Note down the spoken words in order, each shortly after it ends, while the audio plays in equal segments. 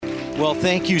Well,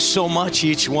 thank you so much,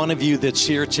 each one of you that's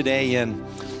here today. And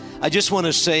I just want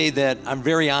to say that I'm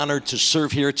very honored to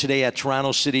serve here today at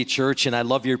Toronto City Church, and I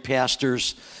love your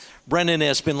pastors. Brendan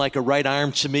has been like a right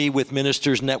arm to me with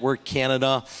Ministers Network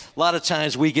Canada. A lot of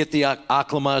times we get the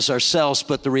acclimas ourselves,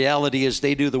 but the reality is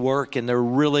they do the work, and they're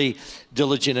really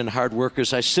diligent and hard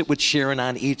workers. I sit with Sharon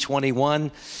on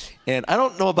E21, and I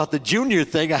don't know about the junior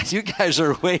thing. You guys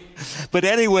are way, but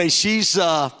anyway, she's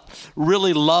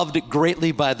really loved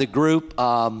greatly by the group.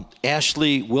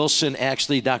 Ashley Wilson,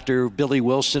 actually, Dr. Billy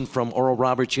Wilson from Oral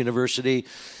Roberts University,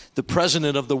 the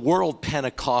president of the World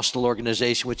Pentecostal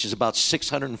Organization, which is about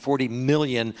 640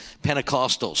 million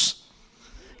Pentecostals.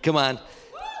 Come on.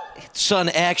 Son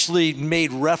actually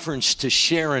made reference to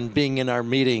Sharon being in our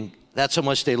meeting. That's how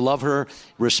much they love her,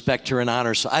 respect her, and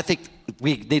honor. So I think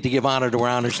we need to give honor to where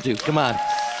honor's due. Come on.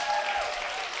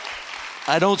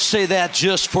 I don't say that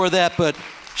just for that, but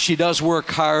she does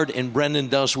work hard, and Brendan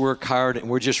does work hard, and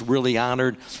we're just really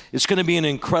honored. It's going to be an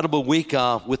incredible week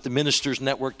with the Ministers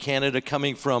Network Canada,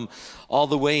 coming from all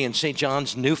the way in St.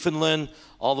 John's, Newfoundland,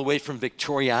 all the way from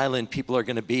Victoria Island. People are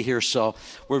going to be here, so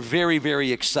we're very,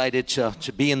 very excited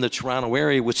to be in the Toronto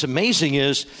area. What's amazing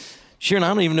is, Sharon, I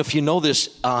don't even know if you know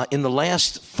this, in the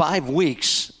last 5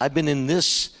 weeks, I've been in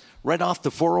this right off the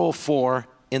 404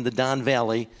 in the Don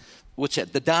Valley. What's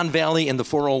that? The Don Valley and the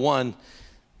 401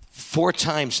 4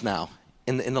 times now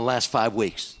in the last 5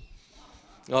 weeks.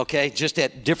 Okay, just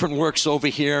at different works over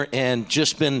here, and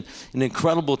just been an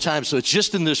incredible time. So it's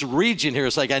just in this region here.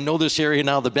 It's like I know this area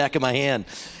now the back of my hand.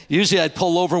 Usually I'd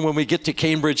pull over when we get to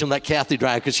Cambridge and let Kathy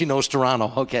drive because she knows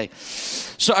Toronto. Okay,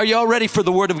 so are you all ready for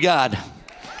the Word of God?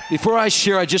 Before I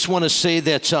share, I just want to say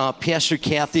that Pastor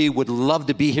Kathy would love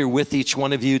to be here with each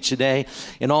one of you today.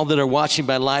 And all that are watching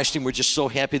by live stream, we're just so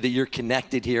happy that you're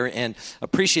connected here, and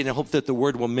appreciate and hope that the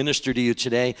Word will minister to you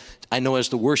today. I know as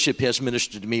the worship has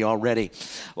ministered to me already.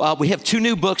 We have 2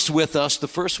 new books with us. The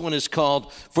first one is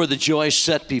called For the Joy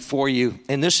Set Before You.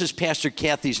 And this is Pastor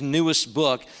Kathy's newest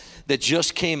book that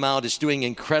just came out. It's doing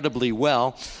incredibly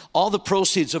well. All the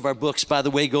proceeds of our books, by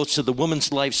the way, goes to the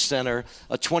Women's Life Center,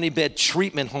 a 20-bed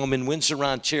treatment home in Windsor,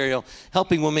 Ontario,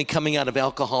 helping women coming out of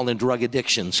alcohol and drug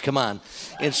addictions. Come on.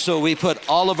 And so we put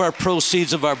all of our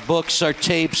proceeds of our books, our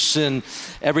tapes, and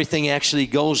everything actually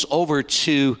goes over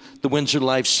to the Windsor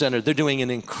Life Center. They're doing an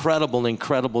incredible,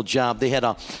 incredible job. They had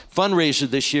a fundraiser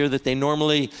this year that they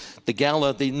normally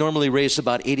raise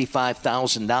about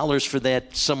 $85,000 for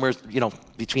that, somewhere,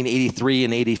 between 83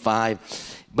 and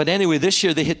 85. But anyway, this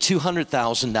year they hit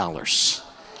 $200,000.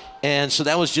 And so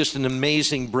that was just an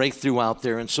amazing breakthrough out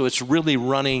there. And so it's really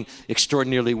running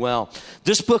extraordinarily well.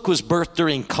 This book was birthed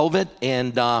during COVID,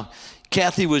 and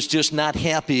Kathy was just not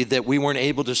happy that we weren't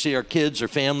able to see our kids or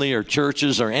family or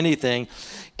churches or anything.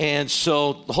 And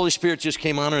so the Holy Spirit just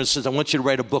came on her and says, I want you to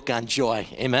write a book on joy.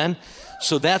 Amen?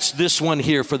 So that's this one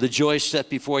here, For the Joy Set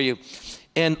Before You.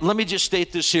 And let me just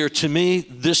state this here. To me,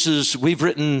 we've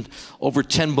written over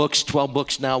 10 books, 12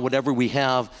 books now, whatever we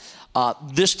have.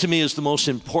 This to me is the most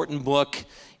important book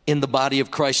in the body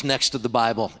of Christ next to the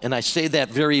Bible. And I say that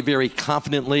very, very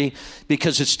confidently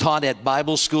because it's taught at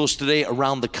Bible schools today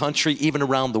around the country, even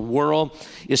around the world.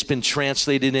 It's been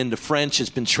translated into French.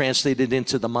 It's been translated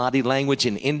into the Mahdi language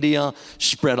in India,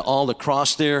 spread all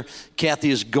across there. Kathy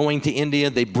is going to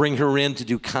India. They bring her in to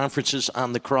do conferences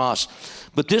on the cross.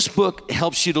 But this book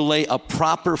helps you to lay a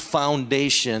proper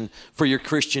foundation for your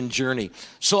Christian journey.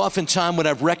 So oftentimes what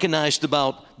I've recognized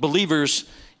about believers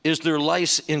is their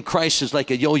life in Christ is like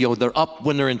a yo-yo. They're up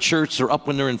when they're in church, they're up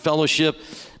when they're in fellowship,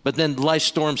 but then life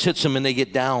storms hits them and they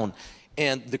get down.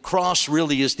 And the cross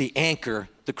really is the anchor.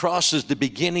 The cross is the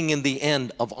beginning and the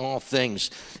end of all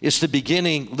things. It's the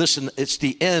beginning, listen, it's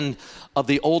the end of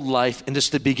the old life, and it's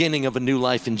the beginning of a new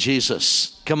life in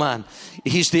Jesus. Come on.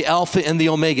 He's the Alpha and the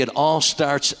Omega. It all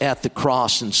starts at the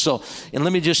cross. And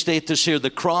let me just state this here.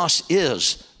 The cross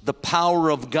is the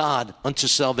power of God unto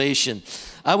salvation.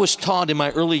 I was taught in my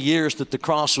early years that the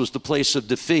cross was the place of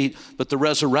defeat, but the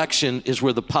resurrection is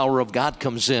where the power of God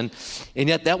comes in. And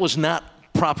yet that was not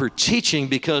proper teaching,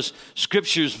 because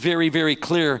Scripture is very, very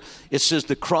clear. It says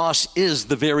the cross is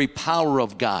the very power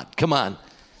of God. Come on.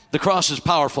 The cross is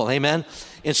powerful. Amen.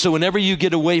 And so whenever you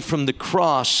get away from the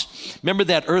cross, remember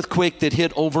that earthquake that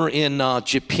hit over in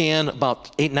Japan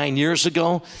about 8-9 years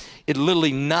ago? It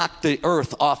literally knocked the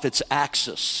earth off its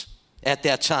axis at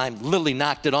that time, literally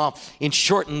knocked it off and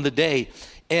shortened the day.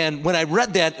 And when I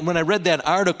read that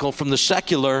article from the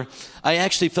secular, I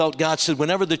actually felt God said,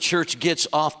 whenever the church gets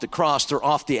off the cross, they're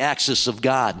off the axis of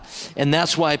God. And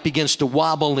that's why it begins to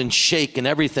wobble and shake and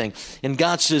everything. And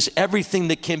God says, everything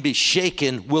that can be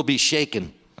shaken will be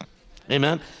shaken.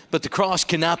 Amen? But the cross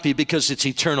cannot be, because it's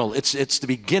eternal. It's the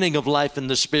beginning of life in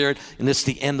the Spirit, and it's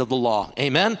the end of the law.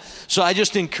 Amen? So I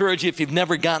just encourage you, if you've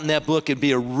never gotten that book, it'd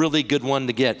be a really good one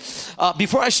to get.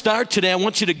 Before I start today, I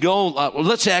want you to go,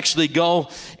 let's actually go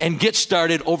and get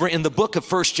started over in the book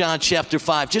of 1 John chapter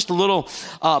 5. Just a little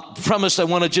premise. I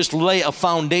want to just lay a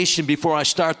foundation before I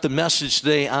start the message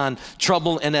today on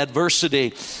trouble and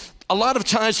adversity. A lot of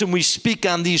times when we speak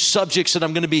on these subjects that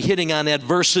I'm going to be hitting on,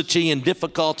 adversity and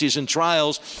difficulties and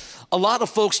trials, a lot of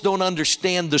folks don't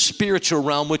understand the spiritual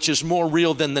realm, which is more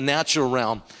real than the natural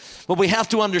realm. What we have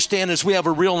to understand is we have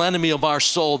a real enemy of our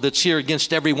soul that's here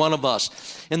against every one of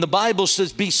us. And the Bible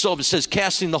says, be sober. It says,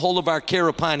 casting the whole of our care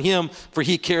upon him, for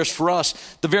he cares for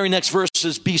us. The very next verse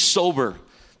says, be sober.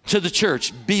 To the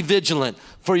church, be vigilant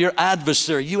for your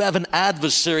adversary. You have an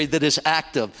adversary that is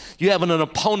active. You have an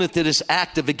opponent that is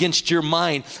active against your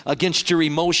mind, against your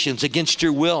emotions, against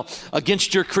your will,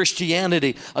 against your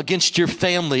Christianity, against your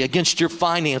family, against your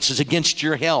finances, against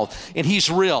your health. And he's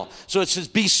real. So it says,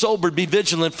 be sober, be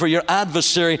vigilant, for your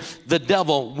adversary, the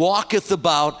devil, walketh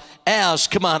about as,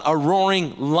 come on, a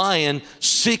roaring lion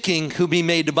seeking who he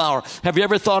may devour. Have you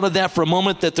ever thought of that for a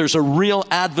moment, that there's a real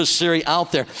adversary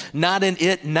out there? Not an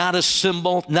it, not a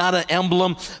symbol, not an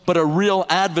emblem, but a real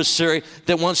adversary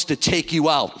that wants to take you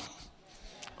out.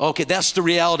 Okay, that's the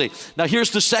reality. Now here's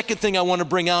the second thing I want to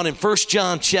bring out in 1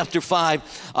 John chapter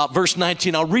 5, verse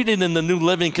 19. I'll read it in the New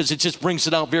Living because it just brings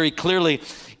it out very clearly.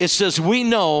 It says, we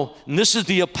know, and this is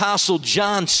the Apostle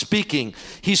John speaking.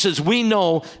 He says, we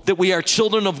know that we are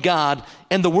children of God,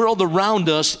 and the world around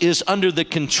us is under the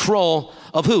control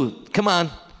of who? Come on.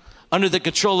 Under the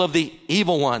control of the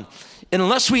evil one. And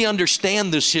unless we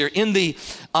understand this here, in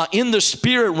the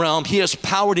spirit realm, he has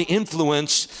power to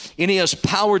influence, and he has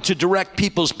power to direct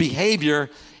people's behavior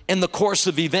in the course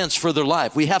of events for their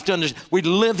life. We have to understand, we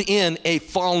live in a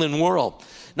fallen world.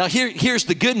 Now here's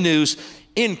the good news.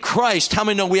 In Christ, how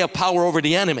many know we have power over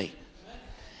the enemy?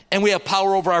 And we have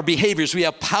power over our behaviors. We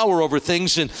have power over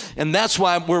things. And that's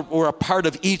why we're a part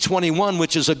of E21,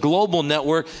 which is a global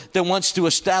network that wants to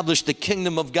establish the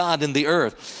kingdom of God in the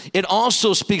earth. It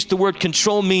also speaks, the word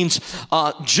control means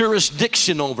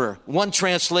jurisdiction over. One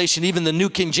translation, even the New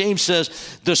King James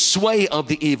says, the sway of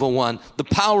the evil one, the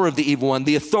power of the evil one,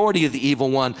 the authority of the evil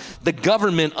one, the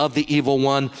government of the evil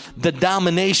one, the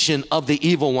domination of the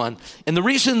evil one. And the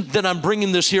reason that I'm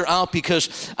bringing this here out,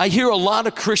 because I hear a lot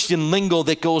of Christian lingo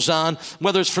that goes on,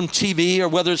 whether it's from TV or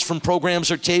whether it's from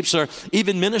programs or tapes, or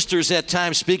even ministers at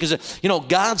times speak as,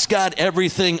 God's got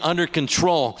everything under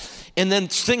control. And then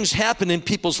things happen in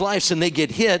people's lives and they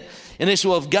get hit, and they say,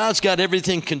 well, if God's got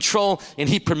everything in control and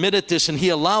he permitted this and he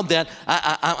allowed that,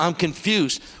 I'm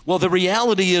confused. Well, the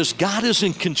reality is God is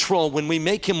in control. When we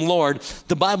make him Lord,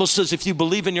 the Bible says if you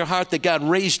believe in your heart that God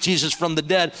raised Jesus from the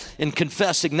dead and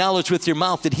confess, acknowledge with your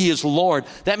mouth that he is Lord,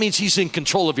 that means he's in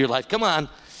control of your life. Come on.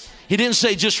 He didn't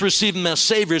say just receive him as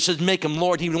Savior. He says make him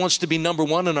Lord. He wants to be number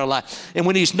one in our life. And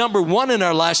when he's number one in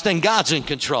our lives, then God's in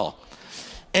control.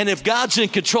 And if God's in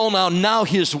control now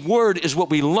his word is what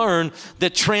we learn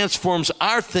that transforms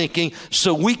our thinking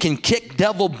so we can kick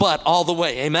devil butt all the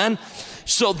way. Amen?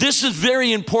 So this is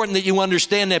very important that you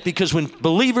understand that, because when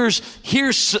believers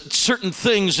hear certain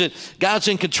things that God's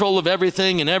in control of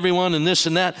everything and everyone and this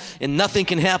and that and nothing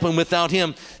can happen without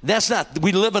him, that's not.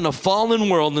 We live in a fallen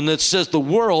world, and it says the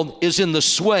world is in the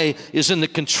sway, is in the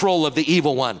control of the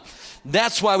evil one.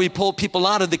 That's why we pull people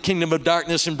out of the kingdom of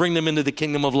darkness and bring them into the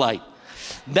kingdom of light.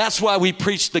 That's why we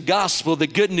preach the gospel, the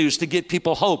good news, to give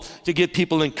people hope, to give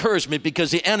people encouragement, because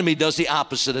the enemy does the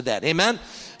opposite of that. Amen?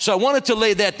 So I wanted to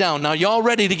lay that down. Now, y'all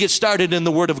ready to get started in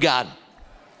the Word of God?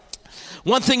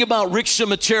 One thing about Rick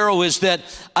Ciaramitaro is that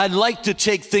I like to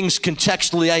take things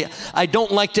contextually. I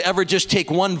don't like to ever just take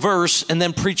one verse and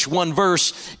then preach one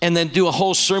verse and then do a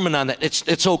whole sermon on it.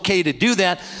 It's okay to do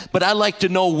that, but I like to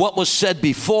know what was said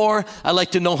before. I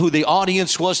like to know who the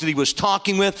audience was that he was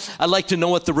talking with. I like to know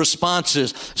what the response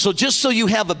is. So just so you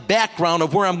have a background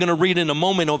of where I'm going to read in a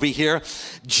moment over here,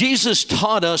 Jesus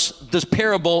taught us this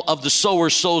parable of the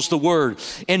sower sows the word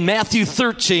in Matthew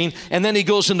 13, and then he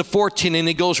goes into 14, and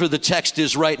he goes where the text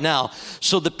is right now.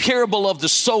 So the parable of the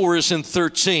sower is in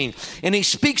 13, and he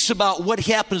speaks about what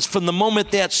happens from the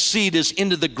moment that seed is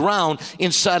into the ground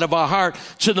inside of our heart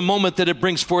to the moment that it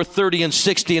brings forth 30 and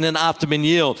 60 and an optimum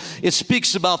yield. It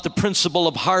speaks about the principle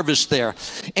of harvest there.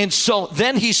 And so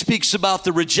then he speaks about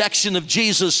the rejection of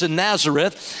Jesus in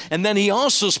Nazareth, and then he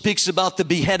also speaks about the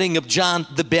beheading of John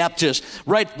the Baptist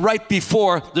right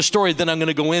before the story that I'm going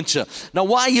to go into. Now,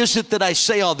 why is it that I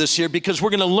say all this here? Because we're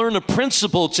going to learn a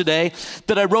principle today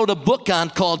that I wrote a book on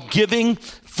called Giving,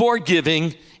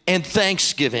 Forgiving, and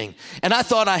thanksgiving. And I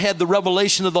thought I had the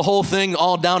revelation of the whole thing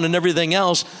all down and everything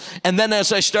else. And then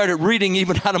as I started reading,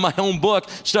 even out of my own book,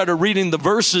 started reading the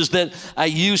verses that I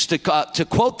used to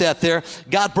quote that there,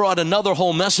 God brought another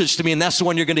whole message to me, and that's the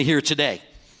one you're going to hear today.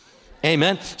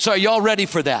 Amen. So are y'all ready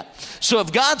for that? So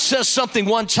if God says something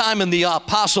one time in the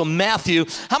Apostle Matthew,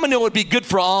 how many know it would be good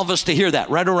for all of us to hear that,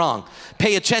 right or wrong?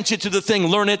 Pay attention to the thing,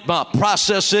 learn it,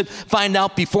 process it, find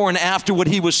out before and after what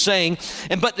he was saying.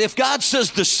 But if God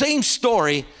says the same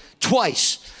story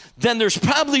twice, then there's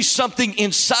probably something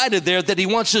inside of there that he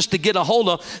wants us to get a hold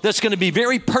of that's going to be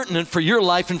very pertinent for your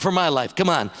life and for my life. Come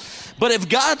on. But if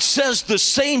God says the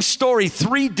same story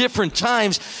 3 different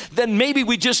times, then maybe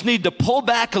we just need to pull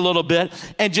back a little bit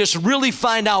and just really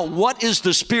find out what is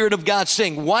the Spirit of God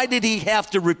saying. Why did he have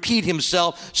to repeat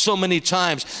himself so many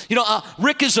times? You know,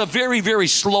 Rick is a very, very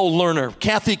slow learner.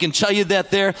 Kathy can tell you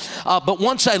that there. But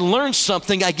once I learn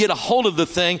something, I get a hold of the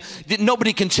thing.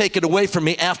 Nobody can take it away from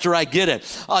me after I get it.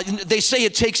 They say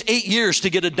it takes 8 years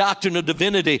to get a doctorate of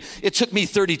divinity. It took me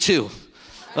 32.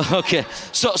 Okay,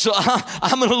 so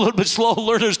I'm a little bit slow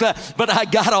learner, but I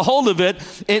got a hold of it,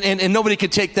 and nobody can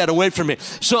take that away from me.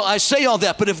 So I say all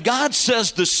that, but if God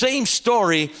says the same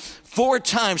story 4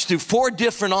 times through 4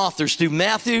 different authors, through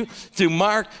Matthew, through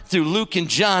Mark, through Luke, and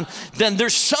John, then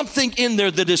there's something in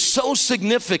there that is so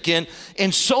significant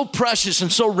and so precious and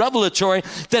so revelatory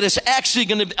that it's actually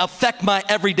going to affect my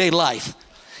everyday life.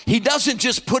 He doesn't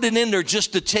just put it in there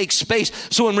just to take space.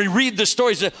 So when we read the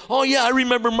stories, oh yeah, I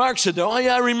remember Mark said that. Oh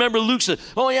yeah, I remember Luke said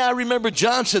that. Oh yeah, I remember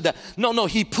John said that. No,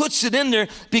 he puts it in there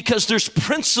because there's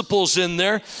principles in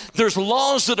there. There's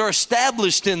laws that are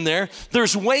established in there.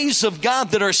 There's ways of God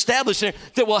that are established in there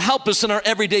that will help us in our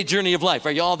everyday journey of life.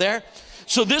 Are you all there?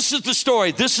 So this is the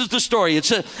story. This is the story. It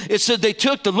said they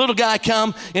took the little guy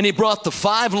come and he brought the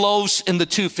 5 loaves and the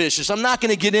 2 fishes. I'm not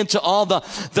going to get into all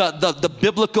the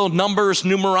biblical numbers,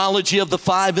 numerology of the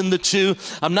 5 and the 2.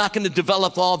 I'm not going to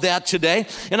develop all that today.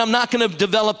 And I'm not going to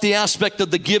develop the aspect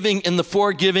of the giving and the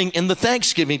forgiving and the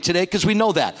thanksgiving today because we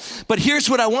know that. But here's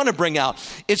what I want to bring out.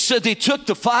 It said they took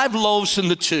the 5 loaves and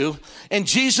the 2, and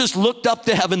Jesus looked up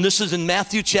to heaven. This is in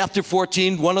Matthew chapter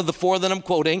 14, one of the 4 that I'm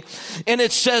quoting. And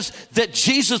it says that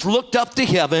Jesus looked up to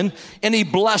heaven and he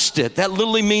blessed it. That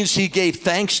literally means he gave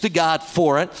thanks to God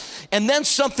for it. And then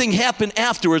something happened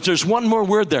afterwards. There's one more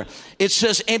word there. It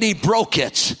says, and he broke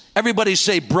it. Everybody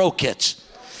say broke it.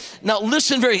 Now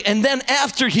listen and then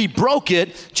after he broke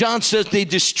it, John says they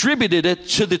distributed it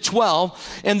to the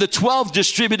 12, and the 12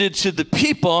 distributed to the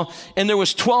people, and there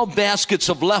was 12 baskets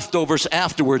of leftovers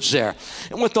afterwards there.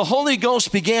 And what the Holy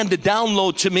Ghost began to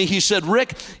download to me, he said,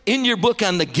 Rick, in your book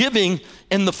on the giving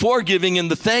and the forgiving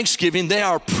and the thanksgiving, they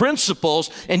are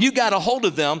principles, and you got a hold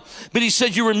of them, but he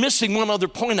said you were missing one other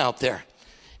point out there.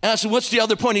 And I said, what's the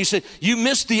other point? He said, you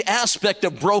missed the aspect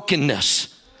of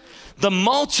brokenness. The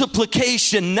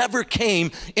multiplication never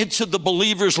came into the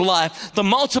believer's life. The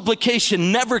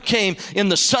multiplication never came in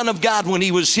the Son of God when he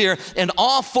was here in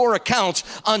all 4 accounts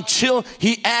until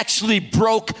he actually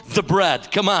broke the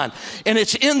bread. Come on. And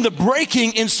it's in the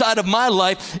breaking inside of my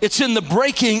life, it's in the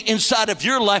breaking inside of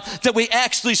your life that we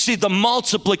actually see the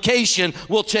multiplication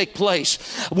will take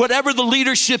place. Whatever the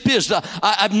leadership is,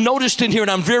 I've noticed in here,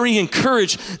 and I'm very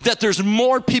encouraged that there's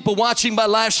more people watching by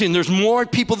live stream. There's more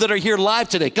people that are here live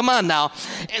today. Come on now.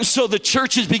 And so the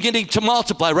church is beginning to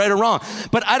multiply, right or wrong.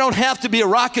 But I don't have to be a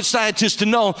rocket scientist to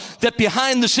know that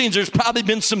behind the scenes there's probably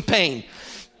been some pain.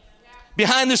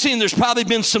 Behind the scene there's probably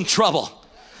been some trouble.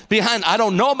 I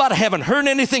don't know about it, I haven't heard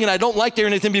anything, and I don't like to hear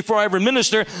anything before I ever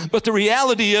minister, but the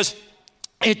reality is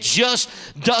it just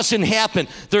doesn't happen.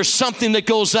 There's something that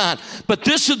goes on. But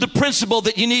this is the principle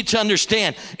that you need to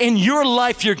understand. In your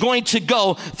life, you're going to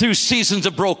go through seasons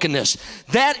of brokenness.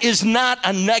 That is not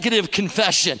a negative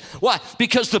confession. Why?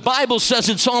 Because the Bible says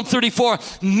in Psalm 34,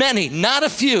 many, not a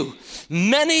few,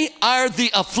 many are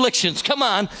the afflictions. Come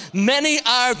on. Many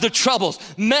are the troubles.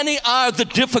 Many are the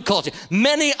difficulties.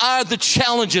 Many are the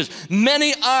challenges.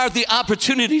 Many are the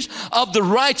opportunities of the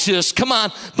righteous. Come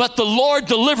on. But the Lord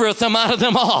delivereth them out of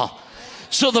them all.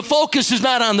 So the focus is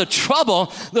not on the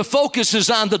trouble. The focus is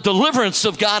on the deliverance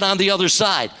of God on the other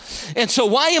side. And so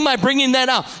why am I bringing that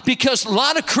out? Because a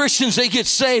lot of Christians, they get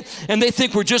saved and they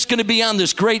think we're just going to be on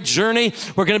this great journey.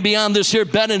 We're going to be on this here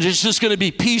bed and it's just going to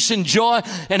be peace and joy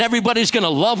and everybody's going to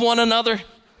love one another.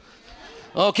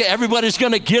 Okay, everybody's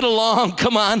going to get along.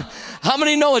 Come on. How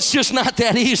many know it's just not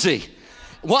that easy?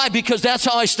 Why? Because that's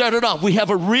how I started off. We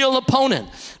have a real opponent.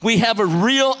 We have a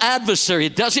real adversary.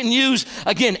 It doesn't use,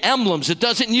 again, emblems. It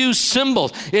doesn't use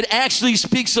symbols. It actually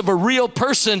speaks of a real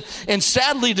person. And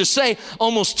sadly to say,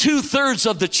 almost 2/3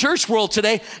 of the church world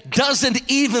today doesn't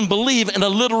even believe in a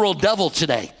literal devil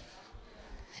today.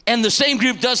 And the same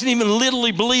group doesn't even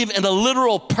literally believe in a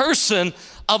literal person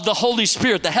of the Holy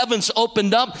Spirit. The heavens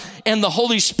opened up and the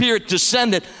Holy Spirit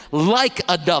descended like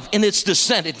a dove in its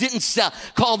descent. It didn't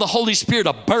call the Holy Spirit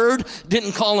a bird,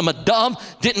 didn't call him a dove,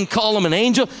 didn't call him an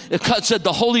angel. It said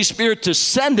the Holy Spirit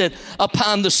descended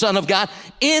upon the Son of God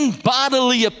in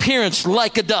bodily appearance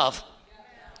like a dove.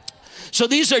 So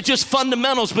these are just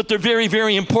fundamentals, but they're very,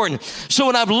 very important. So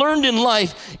what I've learned in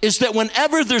life is that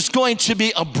whenever there's going to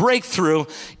be a breakthrough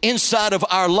inside of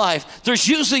our life, there's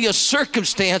usually a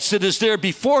circumstance that is there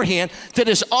beforehand that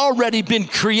has already been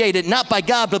created, not by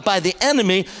God, but by the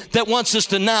enemy that wants us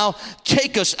to now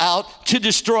take us out to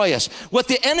destroy us. What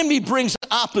the enemy brings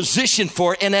opposition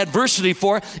for and adversity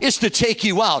for is to take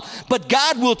you out. But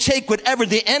God will take whatever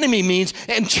the enemy means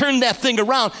and turn that thing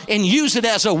around and use it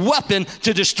as a weapon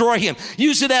to destroy him.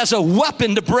 Use it as a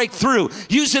weapon to break through.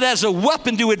 Use it as a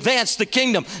weapon to advance the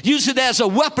kingdom. Use it as a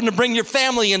weapon to bring your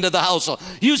family into the household.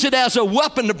 Use it as a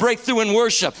weapon to break through in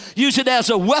worship. Use it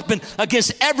as a weapon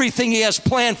against everything he has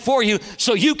planned for you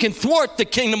so you can thwart the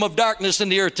kingdom of darkness in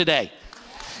the earth today.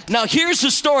 Now here's the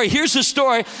story.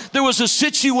 There was a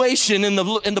situation in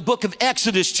the book of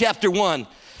Exodus chapter 1.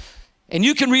 And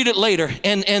you can read it later.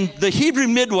 And the Hebrew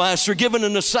midwives were given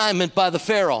an assignment by the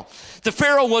Pharaoh. The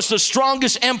Pharaoh was the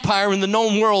strongest empire in the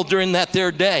known world during that their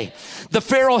day. The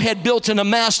Pharaoh had built and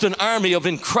amassed an army of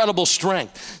incredible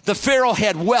strength. The Pharaoh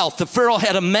had wealth. The Pharaoh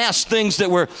had amassed things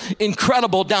that were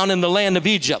incredible down in the land of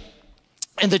Egypt.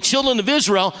 And the children of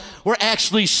Israel were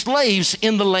actually slaves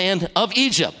in the land of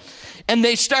Egypt. And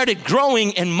they started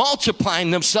growing and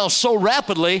multiplying themselves so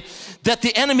rapidly that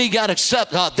the enemy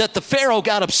that the Pharaoh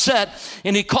got upset,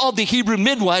 and he called the Hebrew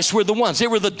midwives were the ones. They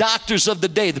were the doctors of the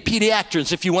day, the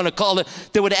pediatricians, if you want to call it,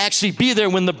 that would actually be there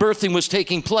when the birthing was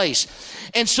taking place.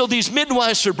 And so these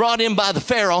midwives were brought in by the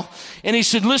Pharaoh, and he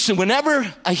said, listen,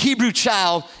 whenever a Hebrew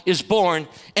child is born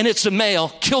and it's a male,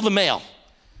 kill the male.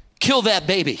 Kill that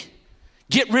baby.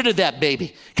 Get rid of that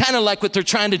baby. Kind of like what they're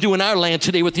trying to do in our land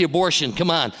today with the abortion.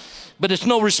 Come on. But it's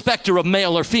no respecter of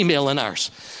male or female in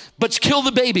ours. But kill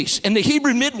the babies. And the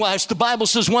Hebrew midwives, the Bible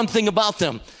says one thing about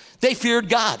them. They feared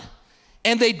God.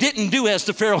 And they didn't do as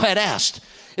the Pharaoh had asked.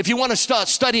 If you want to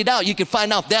study it out, you can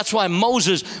find out that's why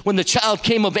Moses, when the child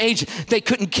came of age, they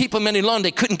couldn't keep him any longer.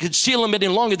 They couldn't conceal him any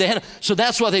longer. So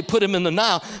that's why they put him in the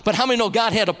Nile. But how many know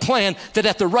God had a plan that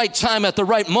at the right time, at the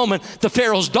right moment, the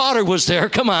Pharaoh's daughter was there,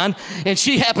 come on, and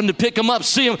she happened to pick him up,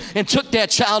 see him, and took that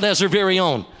child as her very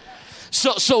own.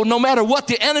 So no matter what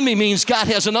the enemy means, God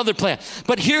has another plan.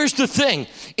 But here's the thing.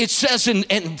 It says,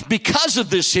 and because of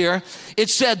this here, it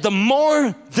said the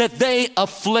more that they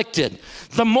afflicted,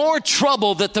 the more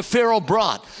trouble that the Pharaoh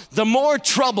brought, the more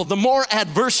trouble, the more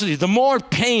adversity, the more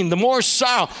pain, the more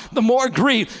sorrow, the more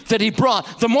grief that he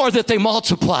brought, the more that they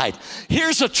multiplied.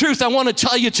 Here's the truth I want to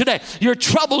tell you today. Your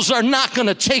troubles are not going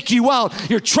to take you out.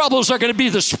 Your troubles are going to be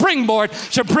the springboard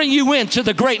to bring you into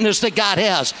the greatness that God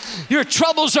has. Your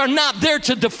troubles are not there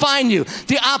to define you.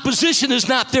 The opposition is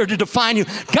not there to define you.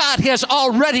 God has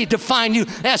already defined you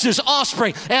as his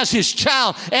offspring, as his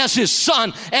child, as his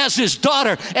son, as his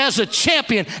daughter, as a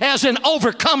champion, as an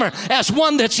overcomer, as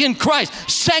one that's in Christ,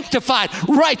 sanctified,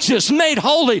 righteous, made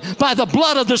holy by the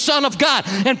blood of the Son of God,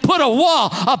 and put a wall,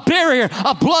 a barrier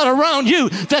of blood around you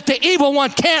that the evil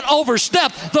one can't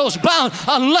overstep those bounds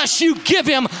unless you give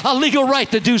him a legal right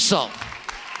to do so.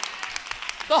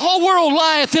 The whole world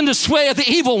lieth in the sway of the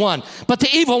evil one, but the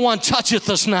evil one toucheth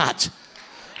us not.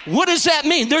 What does that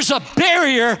mean? There's a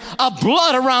barrier of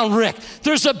blood around Rick.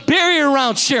 There's a barrier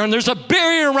around Sharon. There's a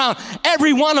barrier around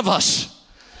every one of us.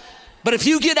 But if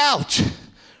you get out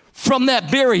from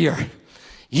that barrier,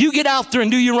 you get out there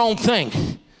and do your own thing.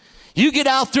 You get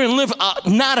out there and live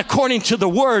not according to the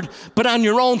word, but on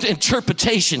your own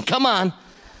interpretation. Come on.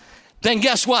 Then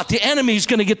guess what? The enemy's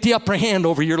going to get the upper hand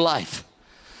over your life.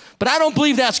 But I don't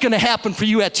believe that's going to happen for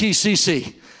you at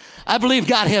TCC. I believe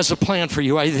God has a plan for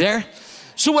you. Are you there?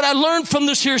 So what I learned from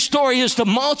this here story is the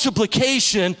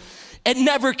multiplication, it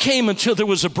never came until there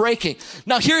was a breaking.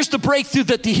 Now here's the breakthrough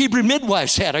that the Hebrew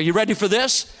midwives had. Are you ready for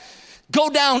this?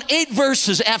 Go down 8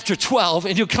 verses after 12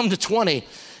 and you'll come to 20.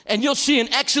 And you'll see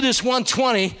in Exodus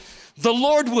 1:20, the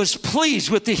Lord was pleased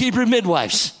with the Hebrew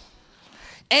midwives.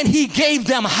 And he gave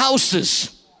them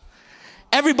houses.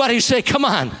 Everybody say, come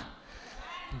on.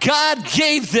 God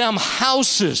gave them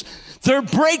houses. Their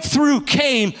breakthrough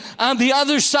came on the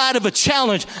other side of a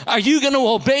challenge. Are you going to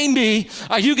obey me?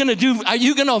 Are you going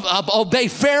to obey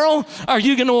Pharaoh? Are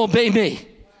you going to obey me?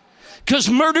 Because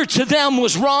murder to them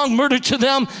was wrong. Murder to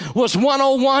them was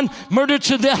 101. Murder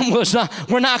to them was,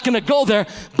 we're not going to go there.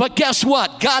 But guess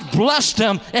what? God blessed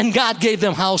them and God gave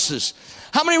them houses.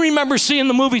 How many remember seeing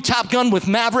the movie Top Gun with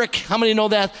Maverick? How many know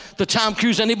that? The Tom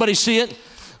Cruise, anybody see it?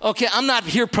 Okay, I'm not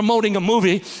here promoting a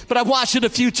movie, but I've watched it a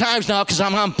few times now because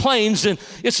I'm on planes, and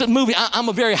it's a movie. I'm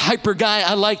a very hyper guy.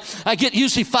 I get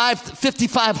usually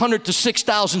 5,500 to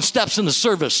 6,000 steps in the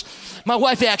service. My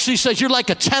wife actually says, you're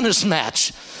like a tennis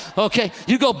match. Okay,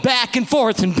 you go back and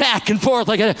forth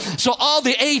like that. So all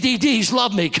the ADDs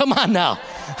love me. Come on now.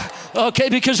 Okay,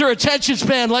 because their attention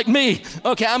span like me.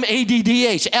 Okay, I'm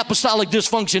ADDH, apostolic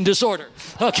dysfunction disorder.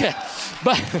 Okay,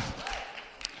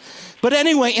 but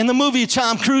anyway, in the movie,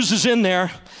 Tom Cruise is in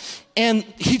there, and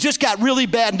he just got really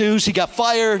bad news. He got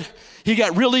fired. He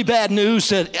got really bad news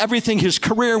that his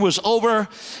career was over,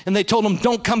 and they told him,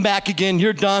 don't come back again.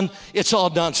 You're done. It's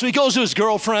all done. So he goes to his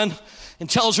girlfriend and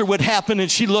tells her what happened, and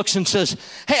she looks and says,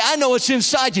 hey, I know it's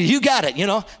inside you. You got it,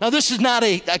 Now, this is not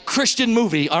a Christian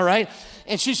movie, all right?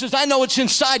 And she says, I know it's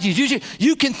inside you.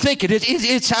 You can think it.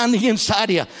 It's on the inside of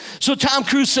you. So Tom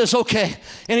Cruise says, okay.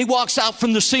 And he walks out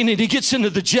from the scene, and he gets into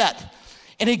the jet.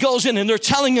 And he goes in, and they're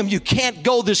telling him, you can't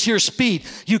go this here speed.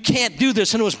 You can't do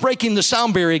this. And it was breaking the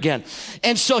sound barrier again.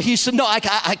 And so he said, no, I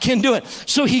can do it.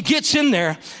 So he gets in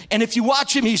there, and if you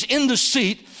watch him, he's in the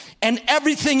seat, and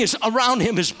everything around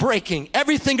him is breaking.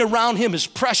 Everything around him is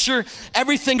pressure.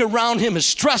 Everything around him is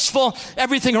stressful.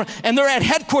 And they're at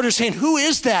headquarters saying, who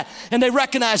is that? And they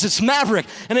recognize it's Maverick.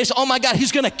 And they say, oh my God,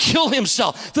 he's going to kill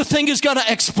himself. The thing is going to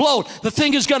explode. The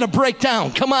thing is going to break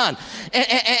down. Come on.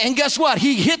 And guess what?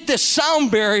 He hit this sound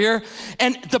barrier,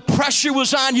 and the pressure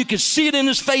was on. You could see it in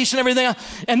his face and everything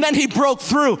else. And then he broke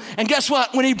through. And guess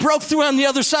what? When he broke through on the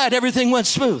other side, everything went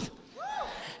smooth.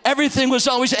 Everything was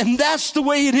always, and that's the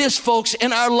way it is, folks,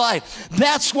 in our life.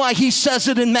 That's why he says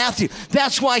it in Matthew.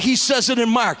 That's why he says it in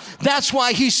Mark. That's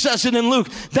why he says it in Luke.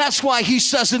 That's why he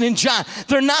says it in John.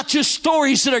 They're not just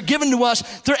stories that are given to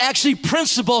us. They're actually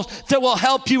principles that will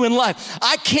help you in life.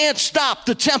 I can't stop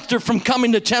the tempter from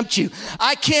coming to tempt you.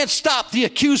 I can't stop the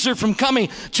accuser from coming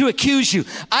to accuse you.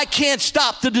 I can't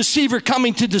stop the deceiver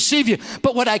coming to deceive you.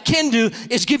 But what I can do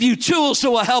is give you tools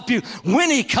that will help you. When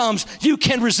he comes, you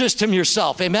can resist him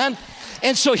yourself. Amen?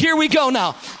 And so here we go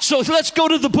now. So let's go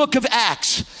to the book of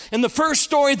Acts. In the first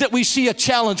story that we see a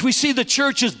challenge. We see the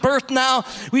church is birthed now.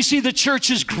 We see the church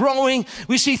is growing.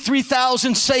 We see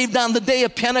 3,000 saved on the day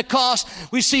of Pentecost.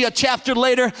 We see a chapter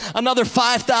later, another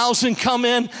 5,000 come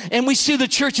in. And we see the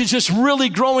church is just really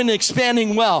growing and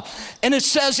expanding well. And it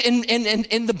says in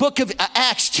the book of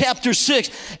Acts chapter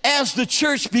 6, as the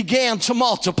church began to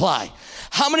multiply.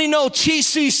 How many know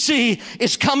TCC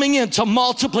is coming into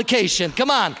multiplication?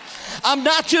 Come on. I'm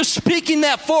not just speaking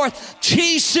that forth.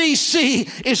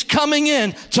 TCC is coming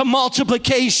in to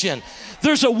multiplication.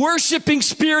 There's a worshiping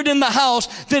spirit in the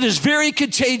house that is very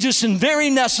contagious and very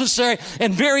necessary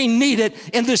and very needed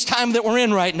in this time that we're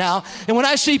in right now. And when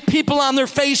I see people on their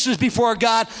faces before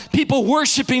God, people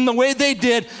worshiping the way they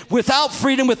did without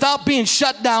freedom, without being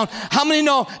shut down, how many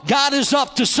know God is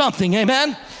up to something?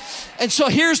 Amen? And so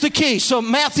here's the key. So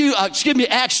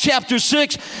Acts chapter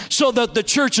 6. So the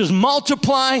church is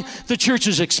multiplying. The church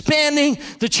is expanding.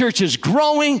 The church is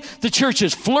growing. The church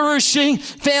is flourishing.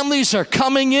 Families are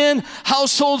coming in.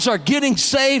 Households are getting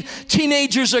saved.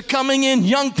 Teenagers are coming in.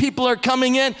 Young people are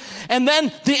coming in. And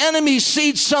then the enemy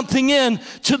seeds something in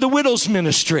to the widow's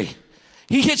ministry.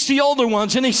 He hits the older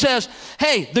ones and he says,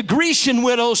 hey, the Grecian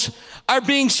widows are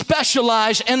being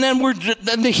specialized, and then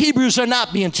the Hebrews are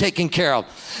not being taken care of.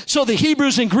 So the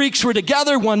Hebrews and Greeks were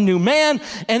together, one new man,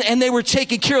 and they were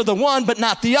taking care of the one, but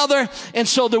not the other. And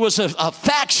so there was a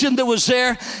faction that was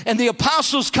there, and the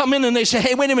apostles come in and they say,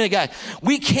 hey, wait a minute, guys.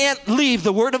 We can't leave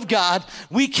the word of God.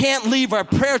 We can't leave our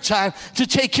prayer time to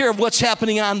take care of what's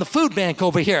happening on the food bank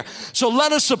over here. So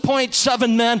let us appoint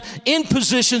 7 men in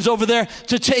positions over there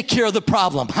to take care of the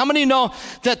problem. How many know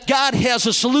that God has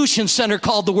a solution center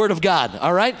called the Word of God?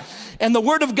 All right? And the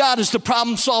Word of God is the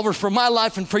problem solver for my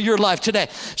life and for your life today.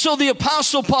 So the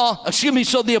apostles,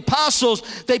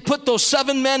 they put those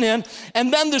 7 men in,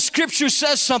 and then the scripture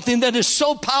says something that is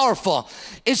so powerful.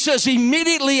 It says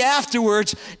immediately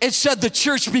afterwards, it said the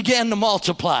church began to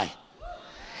multiply.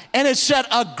 And it said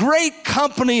a great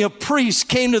company of priests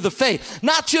came to the faith.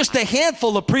 Not just a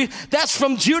handful of priests. That's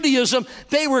from Judaism.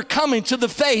 They were coming to the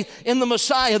faith in the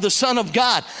Messiah, the Son of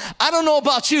God. I don't know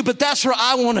about you, but that's where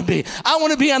I want to be. I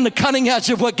want to be on the cutting edge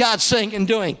of what God's saying and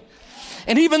doing.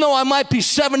 And even though I might be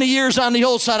 70 years on the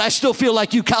old side, I still feel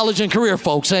like you college and career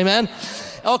folks, amen?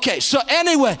 Okay, so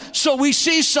anyway, so we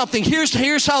see something.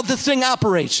 Here's how the thing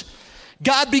operates.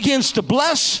 God begins to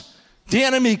bless. The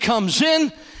enemy comes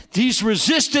in. He's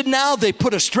resisted now. They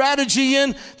put a strategy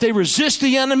in. They resist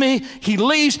the enemy. He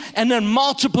leaves, and then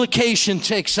multiplication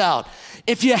takes out.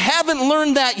 If you haven't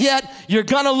learned that yet, you're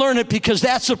going to learn it because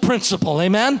that's a principle,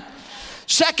 amen?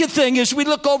 Second thing is we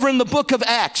look over in the book of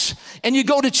Acts, and you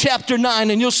go to chapter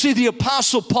 9, and you'll see the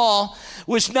Apostle Paul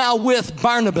was now with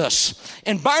Barnabas.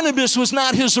 And Barnabas was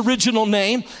not his original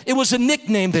name. It was a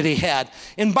nickname that he had.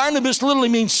 And Barnabas literally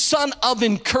means son of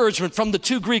encouragement from the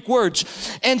two Greek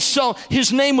words. And so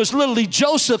his name was literally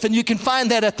Joseph, and you can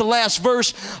find that at the last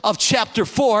verse of chapter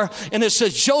 4. And it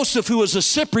says Joseph, who was a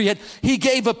Cypriot, he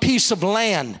gave a piece of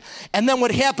land. And then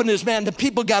what happened is, man, the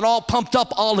people got all pumped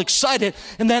up, all excited.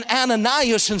 And then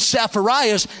Ananias and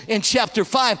Sapphira in chapter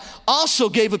 5 also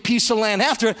gave a piece of land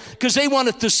after it because they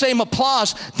wanted the same applause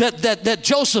that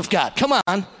Joseph got. Come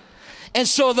on. And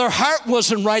so their heart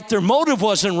wasn't right, their motive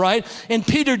wasn't right, and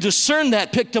Peter discerned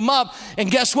that, picked him up, and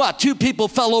guess what? 2 people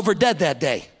fell over dead that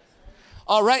day.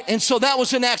 All right, and so that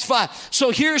was in Acts 5.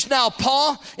 So here's now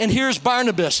Paul, and here's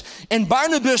Barnabas. And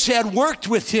Barnabas had worked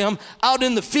with him out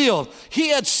in the field. He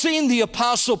had seen the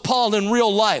Apostle Paul in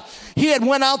real life. He had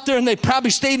went out there, and they probably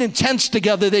stayed in tents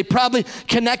together. They probably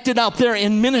connected out there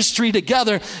in ministry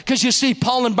together, because you see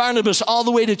Paul and Barnabas all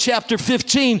the way to chapter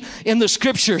 15 in the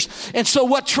scriptures. And so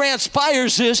what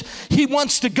transpires is he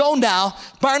wants to go now.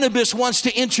 Barnabas wants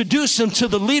to introduce him to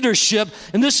the leadership,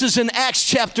 and this is in Acts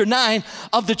chapter 9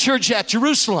 of the church at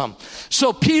Jerusalem.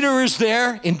 So Peter is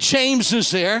there, and James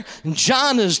is there, and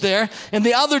John is there, and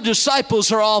the other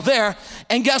disciples are all there.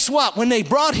 And guess what? When they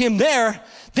brought him there,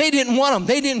 they didn't want him.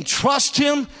 They didn't trust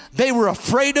him. They were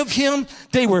afraid of him.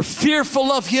 They were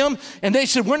fearful of him. And they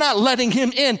said, we're not letting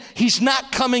him in. He's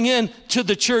not coming in to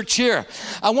the church here.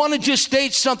 I want to just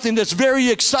state something that's very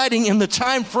exciting in the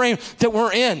time frame that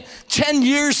we're in. 10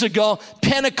 years ago,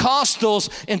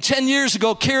 Pentecostals and 10 years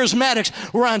ago,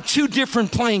 Charismatics were on 2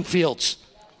 different playing fields.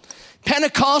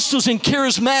 Pentecostals and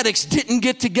Charismatics didn't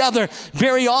get together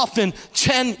very often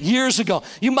 10 years ago.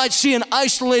 You might see an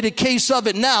isolated case of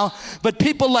it now, but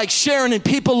people like Sharon and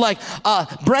people like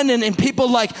Brendan and people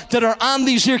like that are on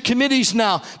these here committees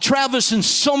now, Travis and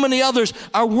so many others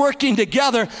are working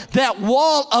together. That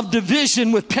wall of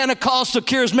division with Pentecostal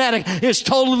Charismatic is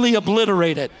totally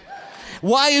obliterated.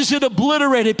 Why is it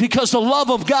obliterated? Because the love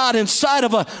of God inside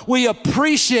of us, we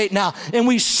appreciate now and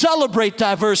we celebrate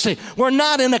diversity. We're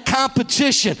not in a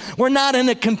competition. We're not in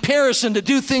a comparison to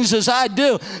do things as I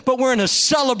do, but we're in a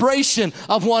celebration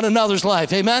of one another's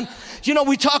life. Amen? You know,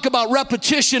 we talk about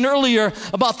repetition earlier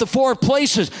about the 4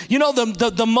 places. You know,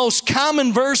 the most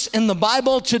common verse in the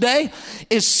Bible today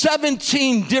is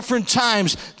 17 different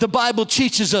times the Bible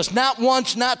teaches us. Not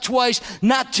once, not twice,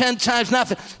 not 10 times,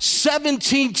 not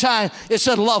 17 times it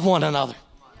said love one another.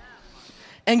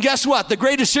 And guess what? The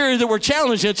greatest area that we're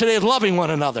challenged in today is loving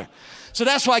one another. So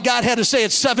that's why God had to say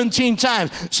it 17 times.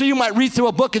 So you might read through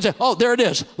a book and say, oh, there it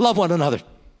is, love one another.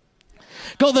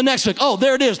 Go to the next book. Oh,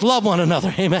 there it is. Love one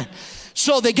another. Amen.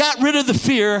 So they got rid of the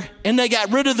fear and they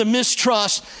got rid of the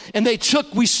mistrust, and they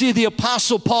took, we see, the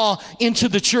Apostle Paul into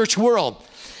the church world.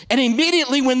 And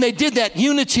immediately when they did that,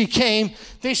 unity came.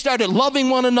 They started loving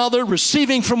one another,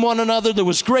 receiving from one another. There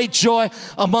was great joy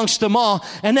amongst them all.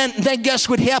 And then guess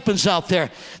what happens out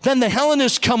there? Then the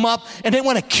Hellenists come up and they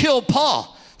want to kill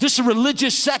Paul. This is a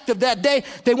religious sect of that day.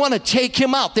 They want to take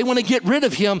him out. They want to get rid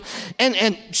of him.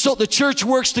 And so the church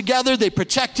works together. They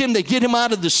protect him. They get him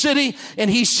out of the city, and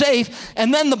he's safe.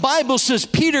 And then the Bible says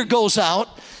Peter goes out,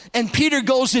 and Peter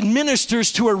goes and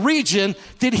ministers to a region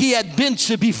that he had been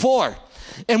to before.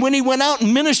 And when he went out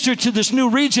and ministered to this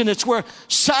new region, it's where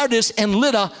Sardis and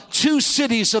Lydda, 2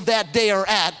 cities of that day, are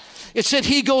at. It said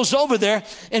he goes over there,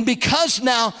 and because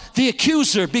now the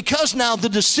accuser, because now the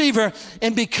deceiver,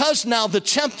 and because now the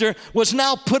tempter was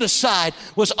now put aside,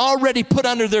 was already put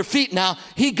under their feet now,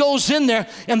 he goes in there,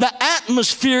 and the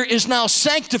atmosphere is now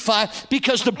sanctified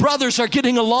because the brothers are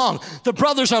getting along. The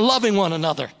brothers are loving one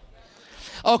another.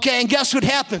 Okay, and guess what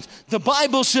happens? The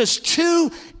Bible says 2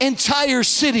 entire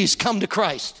cities come to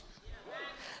Christ.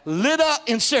 Lydda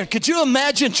and Sarah. Could you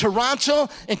imagine Toronto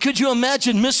and could you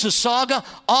imagine Mississauga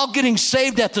all getting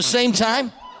saved at the same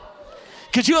time?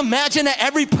 Could you imagine that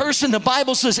every person, the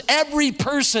Bible says every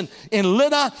person in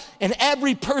Lydda and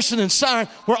every person in Saron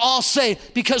were all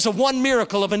saved because of one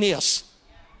miracle of Aeneas.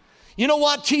 You know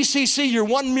what, TCC, you're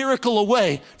one miracle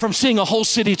away from seeing a whole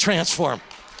city transform.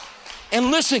 And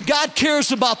listen, God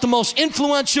cares about the most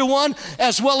influential one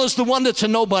as well as the one that's a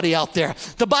nobody out there.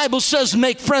 The Bible says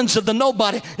make friends of the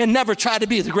nobody and never try to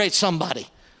be the great somebody.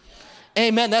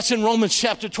 Amen. That's in Romans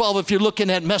chapter 12 if you're looking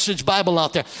at Message Bible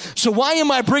out there. So why am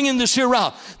I bringing this here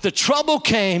out? The trouble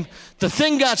came, the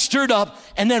thing got stirred up,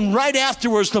 and then right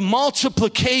afterwards the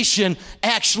multiplication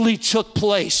actually took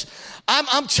place.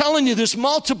 I'm telling you, this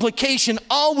multiplication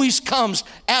always comes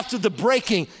after the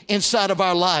breaking inside of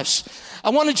our lives. I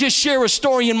want to just share a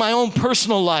story in my own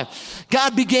personal life.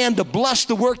 God began to bless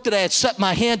the work that I had set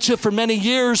my hand to for many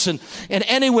years. And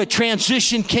anyway,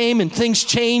 transition came and things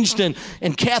changed. And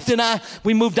Kathy and I,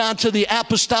 we moved on to the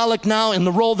apostolic now in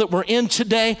the role that we're in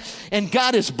today. And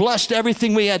God has blessed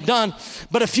everything we had done.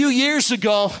 But a few years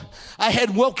ago, I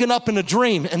had woken up in a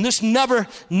dream, and this never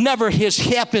has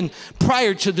happened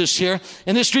prior to this year.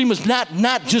 And this dream was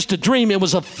not just a dream, it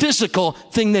was a physical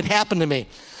thing that happened to me.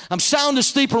 I'm sound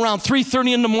asleep around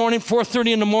 3:30 in the morning,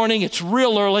 4:30 in the morning. It's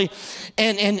real early,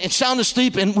 and it's sound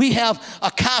asleep, and we have a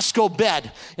Costco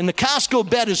bed. And the Costco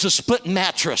bed is a split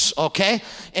mattress, okay?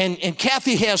 And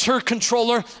Kathy has her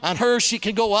controller on her. She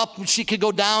can go up, and she can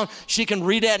go down. She can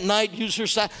read at night, use her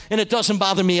side, and it doesn't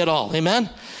bother me at all, amen?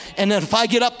 And then if I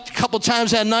get up a couple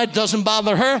times at night, it doesn't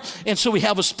bother her, and so we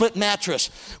have a split mattress.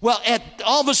 Well,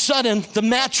 all of a sudden, the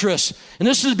mattress, and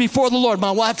this is before the Lord,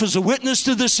 my wife is a witness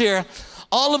to this here,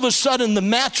 all of a sudden, the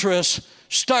mattress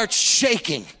starts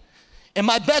shaking. And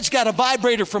my bed's got a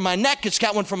vibrator for my neck, it's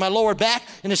got one for my lower back,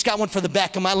 and it's got one for the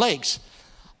back of my legs.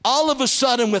 All of a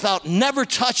sudden, without never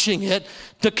touching it,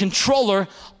 the controller,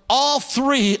 all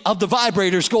three of the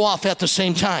vibrators go off at the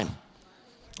same time.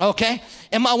 Okay?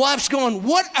 And my wife's going,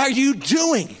 "What are you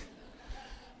doing?"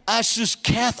 I says,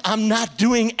 "Kath, I'm not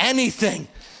doing anything."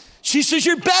 She says,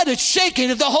 "Your bed is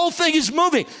shaking and the whole thing is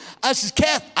moving." I said,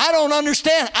 "Kath, I don't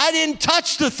understand. I didn't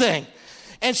touch the thing."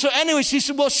 And so anyway, she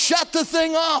said, "Well, shut the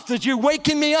thing off, that you're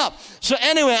waking me up." So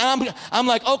anyway, I'm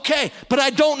like, "Okay, but I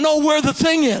don't know where the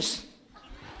thing is."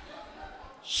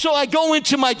 So I go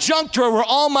into my junk drawer where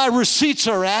all my receipts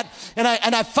are at, and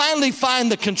I finally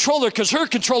find the controller, because her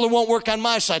controller won't work on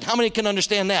my side. How many can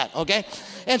understand that, okay?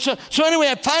 And so anyway,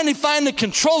 I finally find the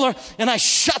controller, and I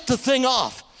shut the thing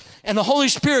off. And the Holy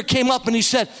Spirit came up and he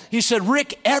said,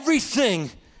 "Rick,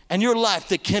 everything in your life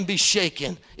that can be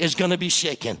shaken is going to be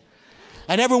shaken."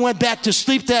 I never went back to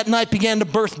sleep that night, began to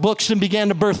birth books and began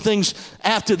to birth things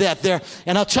after that there.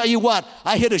 And I'll tell you what,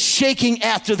 I hit a shaking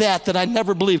after that I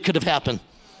never believed could have happened.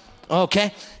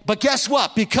 Okay? But guess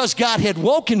what? Because God had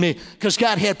woken me, because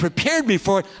God had prepared me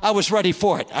for it, I was ready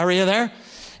for it. Are you there?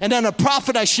 And then a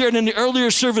prophet I shared in the earlier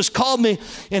service called me,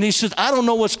 and he said, "I don't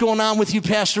know what's going on with you,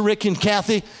 Pastor Rick and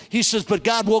Kathy." He says, "But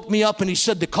God woke me up and he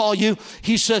said to call you."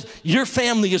 He said, "Your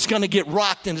family is going to get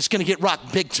rocked, and it's going to get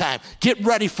rocked big time. Get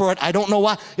ready for it." I don't know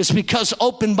why. It's because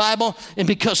Open Bible and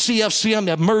because CFCM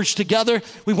have merged together.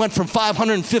 We went from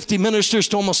 550 ministers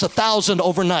to almost 1,000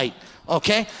 overnight,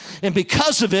 okay? And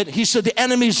because of it, he said the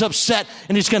enemy's upset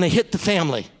and he's going to hit the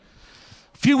family.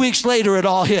 A few weeks later, it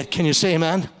all hit. Can you say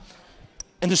amen?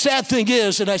 And the sad thing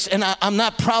is, I'm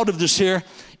not proud of this here,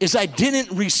 is I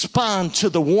didn't respond to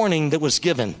the warning that was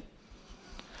given.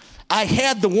 I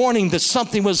had the warning that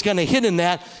something was going to hit in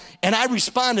that, and I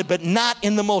responded, but not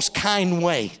in the most kind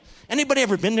way. Anybody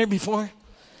ever been there before?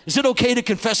 Is it okay to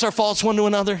confess our faults one to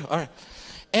another? All right.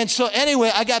 And so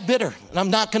anyway, I got bitter, and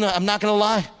I'm not gonna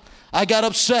lie. I got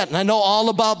upset, and I know all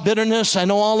about bitterness. I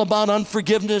know all about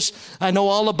unforgiveness. I know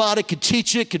all about it, could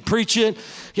teach it, could preach it.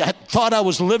 I thought I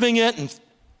was living it, and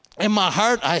in my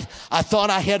heart, I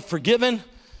thought I had forgiven,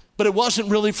 but it wasn't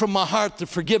really from my heart, the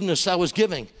forgiveness I was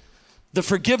giving. The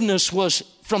forgiveness was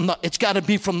it's got to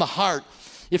be from the heart.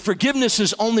 If forgiveness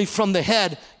is only from the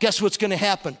head, guess what's going to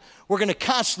happen? We're going to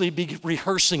constantly be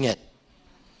rehearsing it.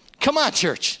 Come on,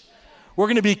 church. We're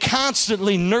going to be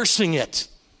constantly nursing it.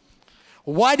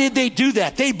 Why did they do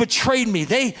that? They betrayed me.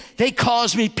 They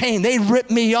caused me pain. They ripped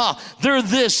me off. They're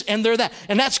this and they're that.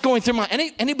 And that's going through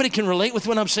anybody can relate with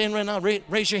what I'm saying right now?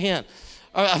 Raise your hand.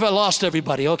 Or have I lost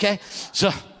everybody, okay?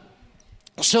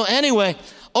 So anyway,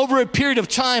 over a period of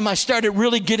time, I started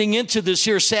really getting into this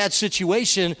here sad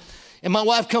situation. And my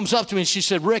wife comes up to me and she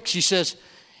said, "Rick," she says,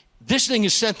 "this thing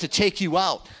is sent to take you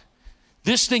out.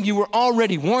 This thing, you were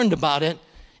already warned about it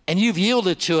and you've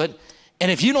yielded to it. And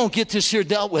if you don't get this here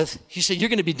dealt with," he said, "you're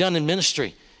going to be done in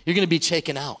ministry. You're going to be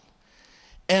taken out."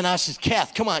 And I said,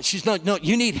 "Kath, come on." She's, no,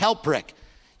 you need help, Rick.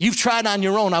 You've tried on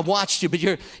your own. I've watched you, but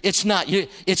it's not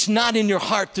in your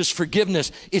heart, this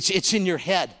forgiveness. It's in your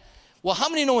head. Well, how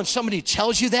many know when somebody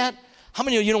tells you that? How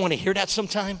many of you don't want to hear that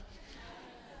sometime?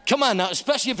 Come on now,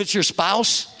 especially if it's your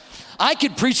spouse. I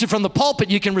could preach it from the pulpit,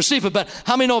 you can receive it, but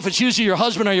how many know if it's usually your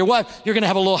husband or your wife, you're going to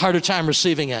have a little harder time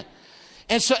receiving it?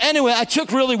 And so anyway, I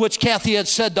took really what Kathy had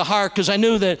said to heart because I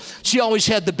knew that she always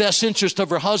had the best interest of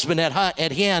her husband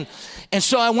at hand. And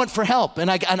so I went for help,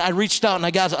 and I reached out and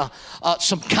I got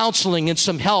some counseling and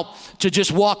some help to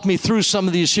just walk me through some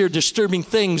of these here disturbing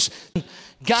things.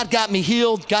 God got me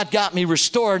healed. God got me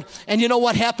restored. And you know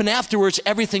what happened afterwards?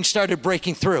 Everything started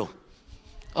breaking through.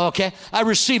 Okay,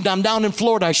 I'm down in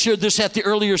Florida. I shared this at the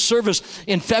earlier service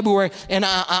in February, and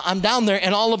I'm down there,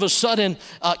 and all of a sudden,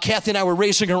 Kathy and I were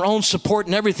raising our own support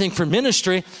and everything for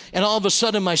ministry, and all of a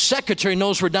sudden, my secretary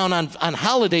knows we're down on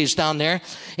holidays down there,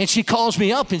 and she calls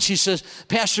me up, and she says,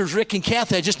 Pastors Rick and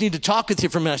Kathy, I just need to talk with you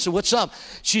for a minute. I said, what's up?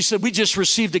 She said, we just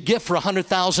received a gift for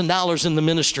 $100,000 in the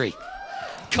ministry.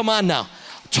 Come on now.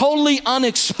 Totally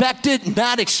unexpected,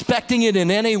 not expecting it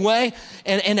in any way,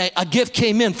 and a gift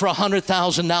came in for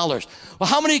 $100,000. Well,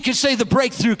 how many can say the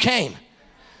breakthrough came?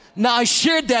 Now, I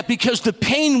shared that because the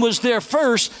pain was there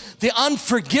first. The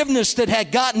unforgiveness that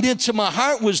had gotten into my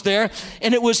heart was there,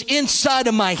 and it was inside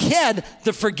of my head,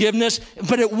 the forgiveness,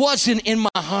 but it wasn't in my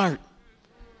heart.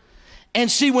 And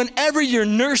see, whenever you're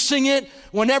nursing it,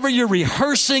 whenever you're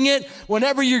rehearsing it,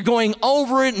 whenever you're going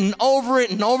over it and over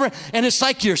it and over it, and it's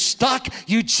like you're stuck,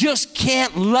 you just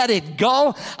can't let it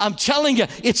go. I'm telling you,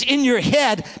 it's in your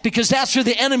head because that's where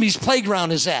the enemy's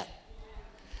playground is at.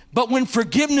 But when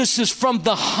forgiveness is from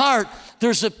the heart,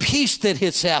 there's a peace that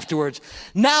hits afterwards.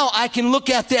 Now I can look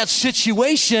at that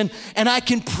situation and I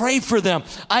can pray for them.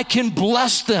 I can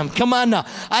bless them. Come on now.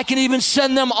 I can even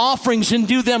send them offerings and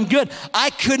do them good.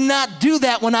 I could not do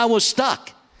that when I was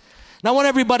stuck. Now I want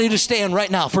everybody to stand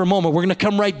right now for a moment. We're going to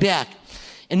come right back.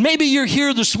 And maybe you're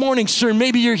here this morning, sir.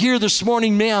 Maybe you're here this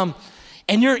morning, ma'am,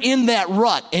 and you're in that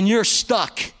rut and you're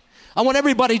stuck. I want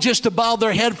everybody just to bow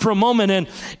their head for a moment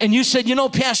and you said, you know,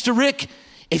 Pastor Rick,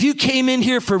 if you came in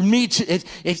here for me,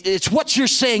 it's what you're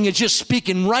saying is just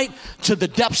speaking right to the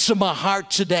depths of my heart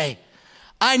today.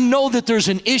 I know that there's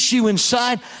an issue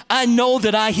inside. I know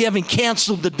that I haven't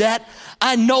canceled the debt.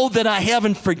 I know that I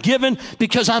haven't forgiven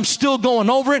because I'm still going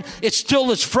over it. It's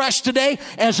still as fresh today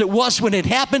as it was when it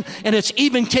happened, and it's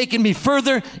even taken me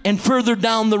further and further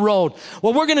down the road.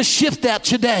 Well, we're going to shift that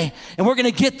today, and we're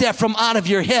going to get that from out of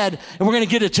your head, and we're going to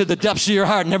get it to the depths of your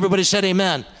heart. And everybody said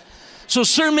amen. So,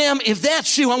 sir, ma'am, if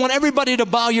that's you, I want everybody to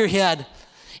bow your head.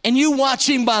 And you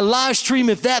watching by live stream,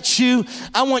 if that's you,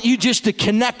 I want you just to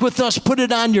connect with us. Put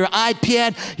it on your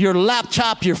iPad, your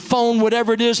laptop, your phone,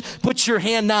 whatever it is. Put your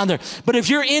hand down there. But if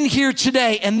you're in here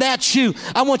today and that's you,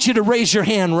 I want you to raise your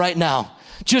hand right now.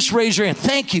 Just raise your hand.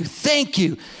 Thank you. Thank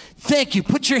you. Thank you.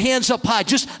 Put your hands up high.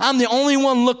 I'm the only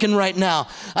one looking right now.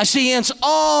 I see hands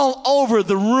all over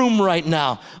the room right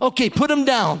now. Okay, put them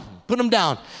down. Put them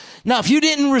down. Now, if you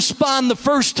didn't respond the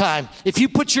first time, if you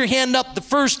put your hand up the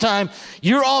first time,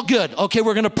 you're all good. Okay,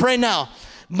 we're going to pray now.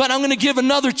 But I'm going to give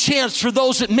another chance for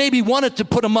those that maybe wanted to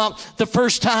put them up the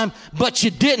first time, but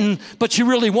you didn't, but you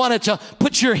really wanted to.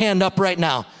 Put your hand up right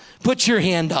now. Put your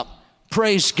hand up.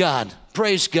 Praise God.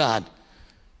 Praise God.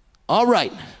 All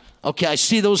right. Okay, I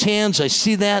see those hands. I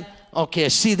see that. Okay, I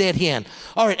see that hand.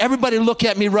 All right, everybody look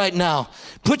at me right now.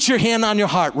 Put your hand on your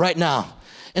heart right now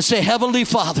and say, Heavenly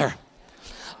Father,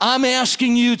 I'm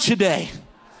asking you today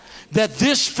that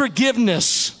this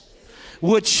forgiveness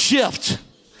would shift.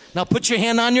 Now put your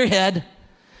hand on your head.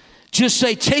 Just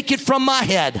say, take it from my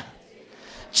head.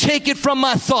 Take it from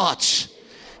my thoughts.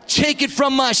 Take it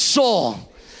from my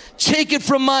soul. Take it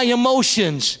from my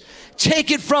emotions. Take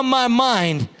it from my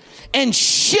mind and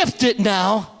shift it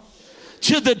now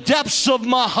to the depths of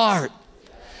my heart.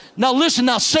 Now listen,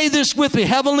 now say this with me.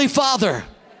 Heavenly Father,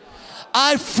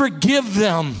 I forgive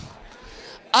them.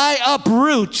 I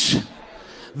uproot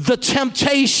the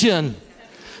temptation,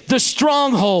 the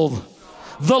stronghold,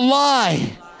 the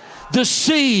lie, the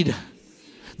seed,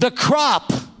 the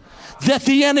crop that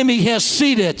the enemy has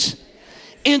seeded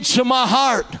into my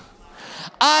heart.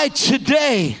 I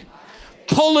today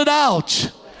pull it out,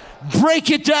 break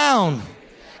it down,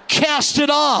 cast it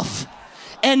off,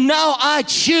 and now I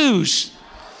choose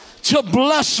to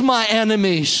bless my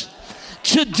enemies,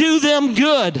 to do them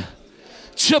good,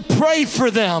 to pray for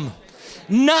them,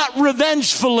 not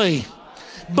revengefully,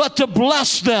 but to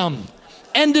bless them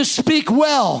and to speak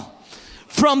well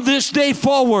from this day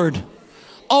forward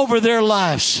over their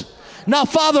lives. Now,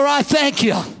 Father, I thank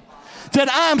you that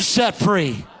I'm set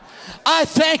free. I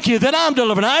thank you that I'm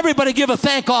delivered. Now, everybody give a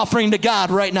thank offering to God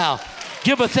right now.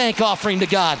 Give a thank offering to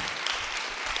God.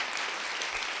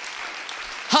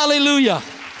 Hallelujah.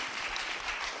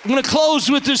 I'm going to close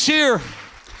with this here.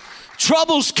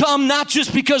 Troubles come not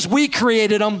just because we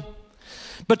created them,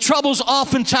 but troubles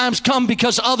oftentimes come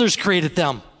because others created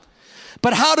them.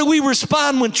 But how do we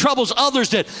respond when troubles others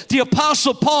did? The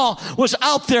Apostle Paul was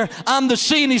out there on the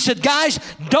sea, and he said, guys,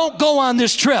 don't go on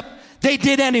this trip. They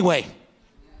did anyway.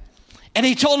 And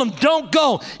he told them, don't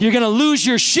go. You're going to lose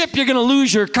your ship. You're going to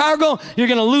lose your cargo. You're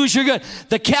going to lose your good.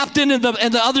 The captain and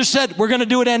the others said, we're going to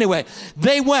do it anyway.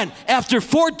 They went. After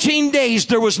 14 days,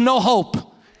 there was no hope.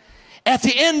 At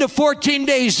the end of 14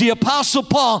 days, the Apostle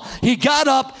Paul, he got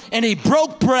up and he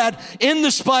broke bread in the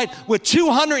spite with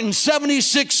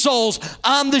 276 souls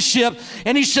on the ship.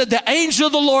 And he said, the angel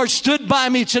of the Lord stood by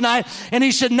me tonight. And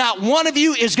he said, not one of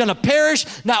you is going to perish.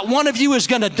 Not one of you is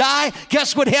going to die.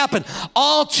 Guess what happened?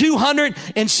 All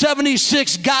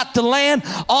 276 got to land.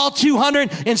 All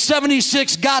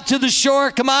 276 got to the shore.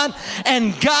 Come on.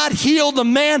 And God healed the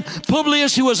man,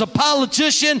 Publius, who was a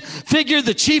politician, figure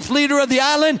the chief leader of the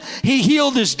island. He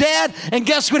healed his dad, and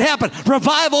guess what happened?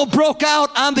 Revival broke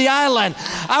out on the island.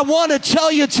 I want to tell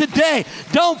you today,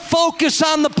 don't focus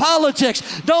on the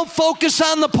politics. Don't focus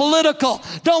on the political.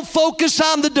 Don't focus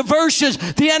on the diversions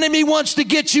the enemy wants to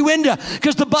get you into,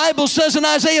 because the Bible says in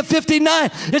Isaiah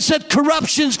 59, it said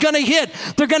corruption's going to hit.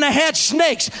 They're going to hatch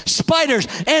snakes, spiders,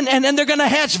 and they're going to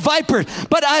hatch vipers.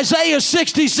 But Isaiah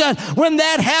 60 says, when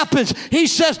that happens, he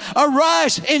says,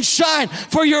 arise and shine,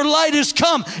 for your light is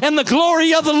come, and the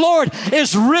glory of the Lord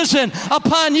is risen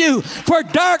upon you. For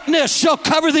darkness shall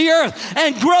cover the earth,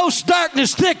 and gross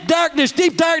darkness, thick darkness,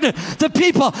 deep darkness, the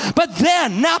people. But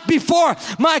then, not before,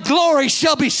 my glory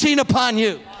shall be seen upon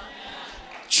you.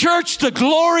 Church, the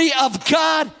glory of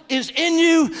God is in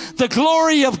you. The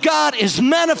glory of God is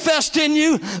manifest in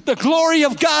you. The glory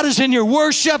of God is in your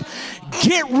worship.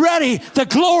 Get ready. The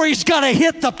glory's going to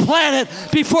hit the planet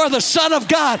before the Son of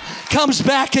God comes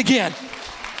back again.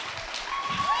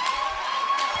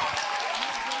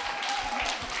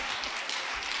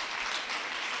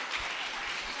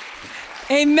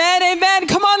 Amen, amen.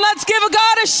 Come on, let's give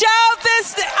God a shout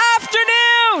this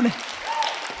afternoon.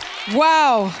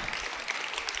 Wow.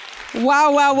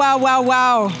 Wow, wow, wow, wow,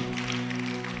 wow.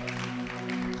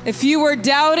 If you were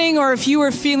doubting, or if you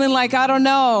were feeling like, I don't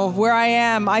know where I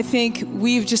am, I think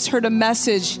we've just heard a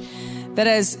message that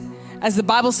as the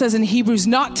Bible says in Hebrews,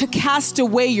 not to cast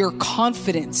away your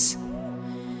confidence,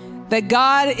 that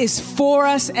God is for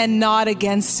us and not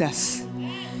against us.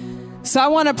 So I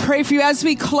want to pray for you as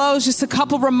we close. Just a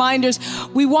couple reminders.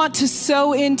 We want to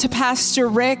sow into Pastor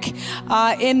Rick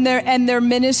in their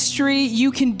ministry.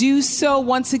 You can do so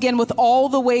once again with all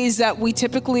the ways that we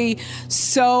typically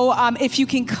sow. If you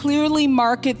can clearly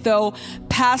mark it though,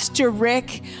 Pastor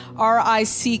Rick,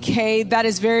 R-I-C-K. That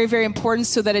is very, very important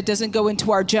so that it doesn't go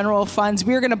into our general funds.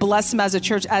 We're going to bless him as a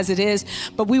church as it is,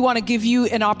 but we want to give you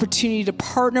an opportunity to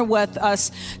partner with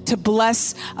us to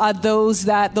bless those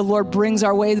that the Lord brings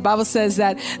our way. The Bible says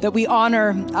that we honor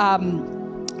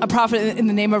a prophet. In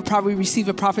the name of a prophet, we receive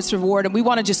a prophet's reward. And we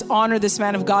want to just honor this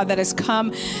man of God that has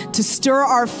come to stir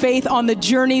our faith on the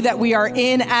journey that we are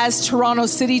in as Toronto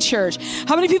City Church.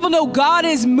 How many people know God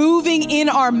is moving in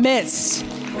our midst?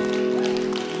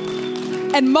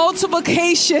 And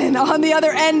multiplication on the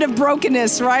other end of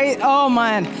brokenness, right? Oh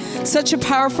man, such a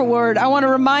powerful word. I want to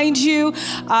remind you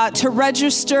to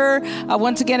register.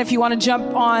 Once again, if you want to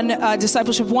jump on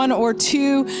Discipleship 1 or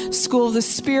 2, School of the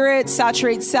Spirit,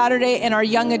 Saturate Saturday, and our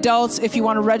young adults, if you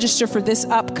want to register for this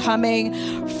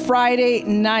upcoming Friday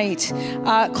night.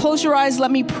 Close your eyes.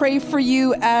 Let me pray for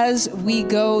you as we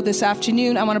go this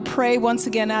afternoon. I want to pray once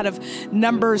again out of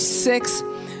Numbers 6.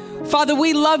 Father,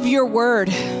 we love your word.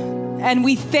 And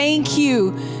we thank you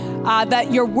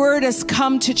that your word has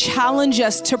come to challenge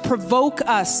us, to provoke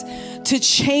us, to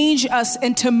change us,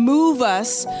 and to move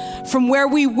us from where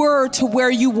we were to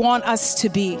where you want us to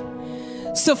be.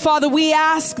 So, Father, we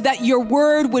ask that your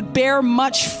word would bear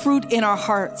much fruit in our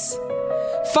hearts.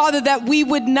 Father, that we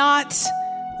would not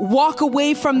walk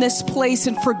away from this place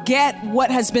and forget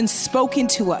what has been spoken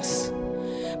to us.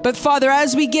 But Father,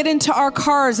 as we get into our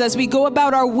cars, as we go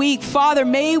about our week, Father,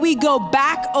 may we go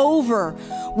back over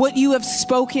what you have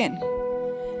spoken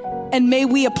and may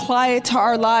we apply it to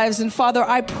our lives. And Father,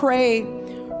 I pray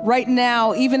right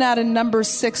now, even out of Numbers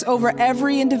 6, over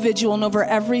every individual and over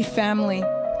every family.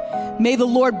 May the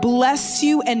Lord bless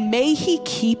you and may he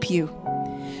keep you.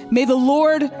 May the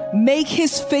Lord make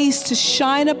his face to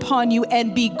shine upon you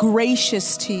and be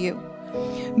gracious to you.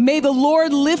 May the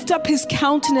Lord lift up his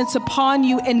countenance upon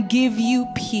you and give you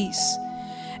peace.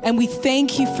 And we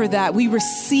thank you for that. We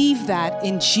receive that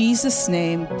in Jesus'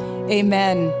 name.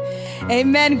 Amen.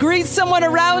 Amen. Greet someone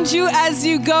around you as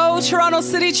you go. Toronto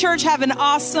City Church, have an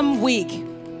awesome week.